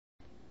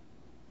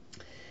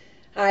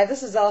Hi,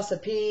 this is Elsa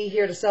P.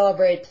 here to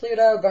celebrate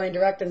Pluto going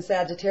direct in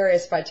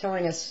Sagittarius by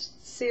telling a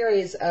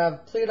series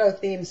of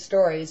Pluto-themed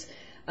stories,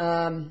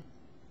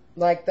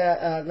 like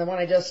the one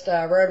I just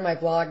wrote in my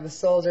blog, The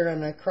Soldier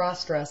and the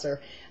Crossdresser.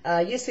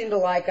 You seem to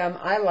like them.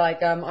 I like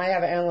them. I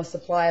have an endless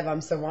supply of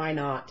them, so why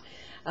not?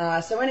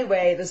 So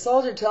anyway, the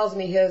soldier tells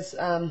me his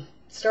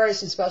stories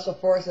from Special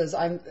Forces.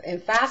 I'm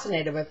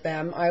fascinated with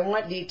them. I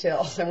want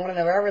details. I want to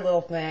know every little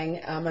thing.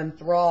 I'm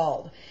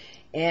enthralled.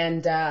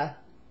 And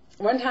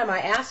one time I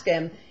asked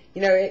him,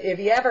 you know, if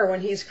you ever, when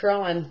he's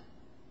crawling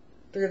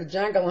through the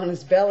jungle on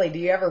his belly, do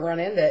you ever run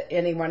into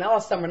anyone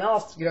else, someone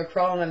else, you know,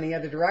 crawling in the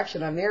other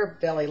direction on their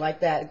belly, like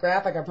that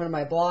graphic I put in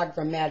my blog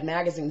from Mad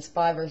Magazine,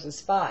 Spy versus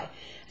Spy?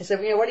 I said,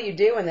 well, you know, what do you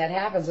do when that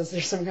happens? Is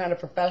there some kind of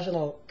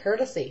professional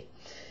courtesy?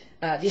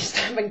 Do you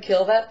stop and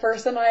kill that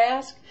person, I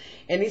asked?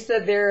 And he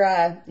said,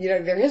 you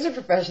know, there is a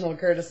professional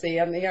courtesy,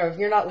 and, you know, if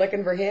you're not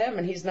looking for him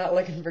and he's not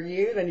looking for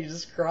you, then you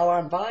just crawl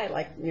on by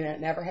like, you know,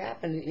 it never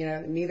happened. You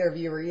know, neither of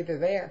you were either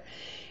there.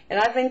 And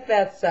I think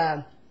that's,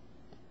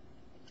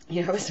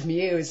 you know, I was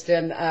amused,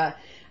 and I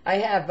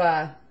have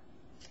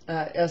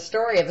a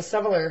story of a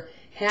similar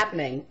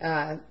happening.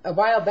 A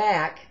while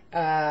back,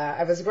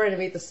 I was going to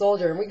meet the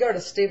soldier, and we go to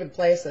stupid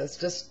places,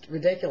 just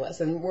ridiculous.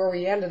 And where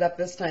we ended up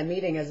this time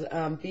meeting is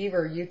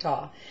Beaver,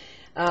 Utah.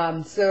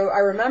 So I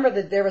remember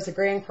that there was a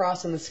grand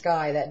cross in the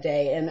sky that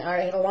day, and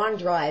I had a long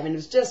drive, and it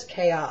was just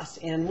chaos.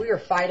 And we were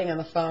fighting on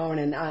the phone,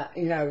 and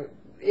you know,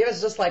 it was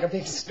just like a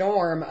big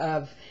storm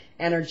of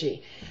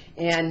energy.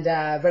 And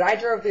but I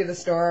drove through the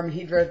storm,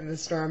 he drove through the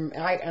storm,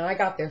 and I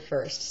got there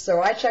first.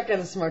 So I checked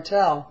into this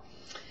motel,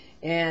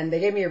 and they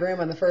gave me a room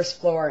on the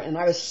first floor, and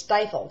I was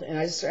stifled. And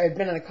I'd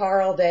been in the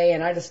car all day,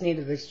 and I just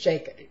needed to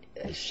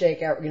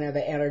shake out, you know,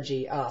 the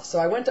energy off. So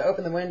I went to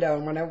open the window,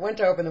 and when I went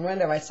to open the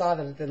window, I saw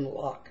that it didn't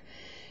lock.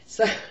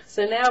 So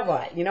now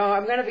what? You know,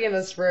 I'm going to be in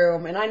this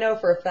room, and I know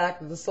for a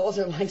fact that the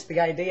soldier likes the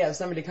idea of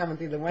somebody coming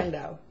through the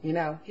window. You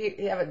know,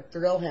 he have it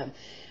thrill him.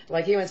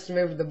 Like he wants to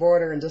move to the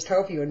border and just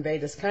hope you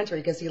invade his country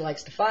because he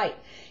likes to fight.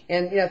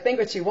 And, you know, think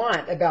what you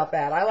want about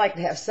that. I like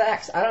to have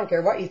sex. I don't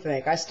care what you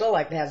think. I still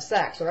like to have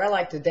sex. Or I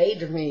like to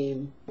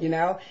daydream, you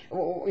know.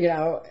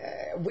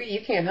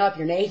 You can't help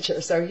your nature.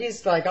 So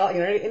he's like, you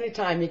know,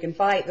 anytime he can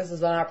fight, this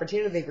is an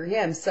opportunity for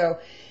him. So,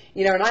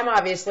 you know, and I'm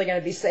obviously going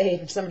to be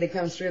safe if somebody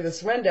comes through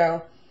this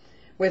window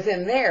with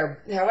him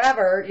there.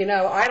 However, you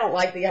know, I don't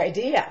like the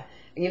idea.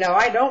 You know,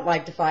 I don't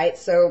like to fight,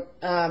 so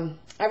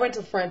I went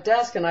to the front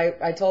desk and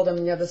I told him,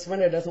 you know, this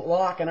window doesn't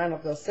lock and I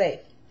don't feel safe.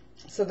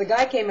 So the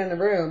guy came in the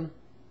room,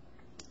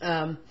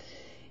 and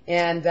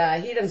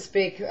he didn't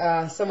speak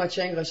so much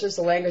English, just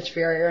a language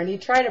barrier, and he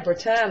tried to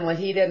pretend like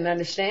he didn't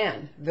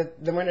understand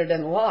that the window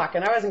didn't lock,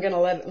 and I wasn't going to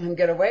let him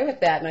get away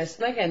with that. And I was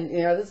thinking,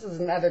 you know, this is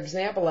another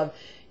example of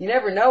you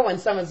never know when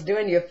someone's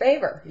doing you a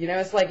favor. You know,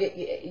 it's like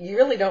you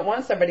really don't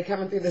want somebody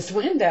coming through this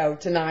window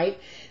tonight.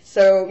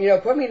 So, you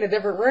know, put me in a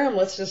different room.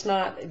 Let's just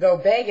not go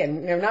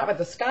begging, you know, not with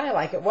the sky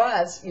like it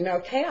was, you know,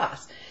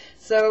 chaos.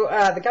 So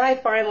the guy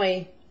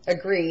finally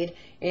agreed,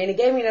 and he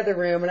gave me another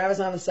room, and I was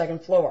on the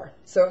second floor.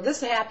 So this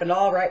happened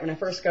all right when I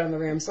first got in the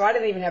room, so I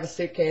didn't even have a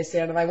suitcase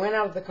in, and I went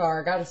out of the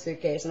car, got a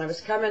suitcase, and I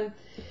was coming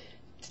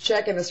to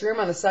check in this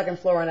room on the second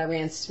floor, and I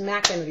ran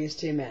smack into these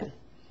two men.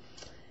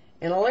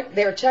 And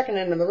they were checking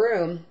into the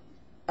room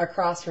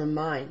across from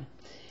mine.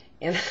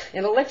 And I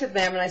looked at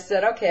them and I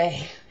said,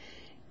 okay,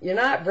 you're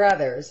not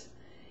brothers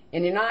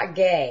and you're not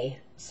gay,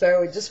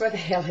 so just what the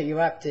hell are you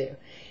up to?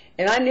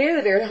 And I knew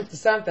that they were up to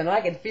something.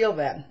 I could feel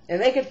them.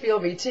 And they could feel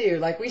me too.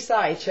 Like we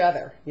saw each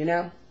other, you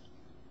know.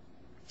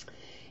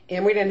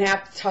 And we didn't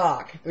have to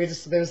talk. There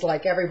was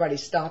like everybody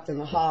stopped in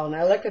the hall. And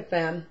I looked at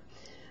them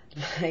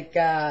like,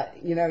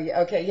 you know,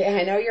 okay, yeah,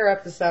 I know you're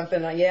up to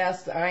something.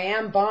 Yes, I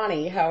am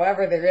Bonnie.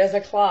 However, there is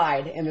a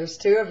Clyde, and there's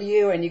two of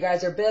you, and you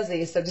guys are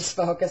busy, so just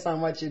focus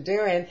on what you're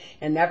doing,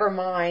 and never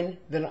mind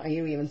that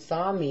you even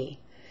saw me,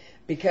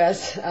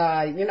 because,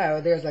 you know,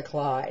 there's a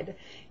Clyde.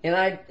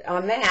 And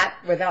on that,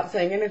 without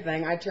saying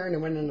anything, I turned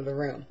and went into the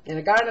room. And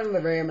I got into the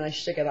room, and I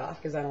shook it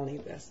off, because I don't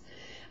need this.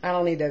 I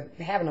don't need to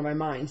have it on my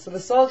mind. So the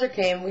soldier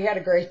came. We had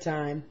a great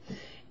time.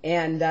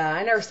 And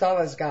I never saw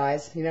those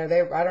guys. You know,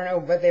 I don't know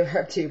what they were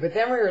up to. But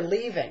then we were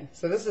leaving.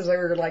 So we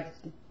were like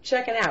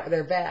checking out with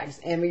their bags.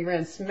 And we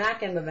ran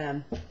smack into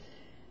them,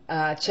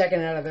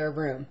 checking out of their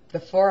room. The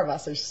four of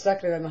us are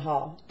stuck there in the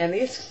hall. And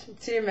these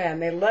two men,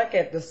 they look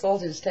at the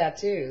soldier's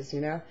tattoos,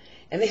 you know,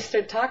 and they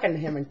start talking to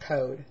him in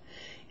code.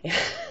 And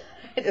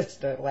I just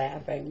started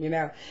laughing, you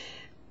know.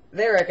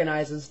 They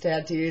recognize his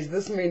tattoos.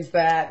 This means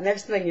that.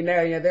 Next thing you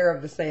know, they're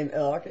of the same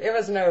ilk. It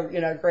was no,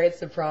 you know, great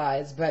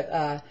surprise.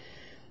 But,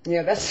 you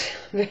know, that's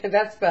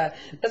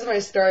my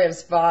story of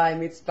spy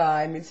meets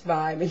spy meets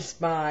spy meets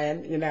spy,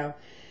 and you know,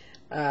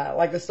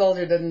 like the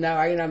soldier didn't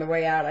know. You know, on the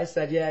way out, I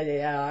said, yeah,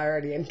 I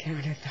already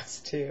encountered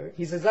those two.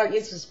 He says, oh,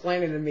 he's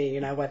explaining to me,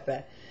 you know, what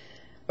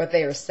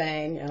they were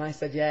saying, and I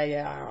said,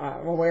 yeah,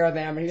 I'm aware of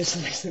them. And he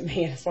just looks at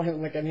me, and it's like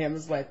look at him,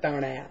 it's like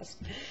don't ask.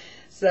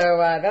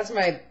 So that's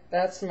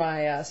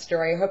my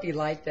story. I hope you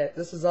liked it.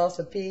 This is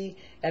Elsa P.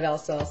 at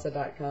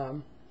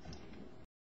elsalsa.com.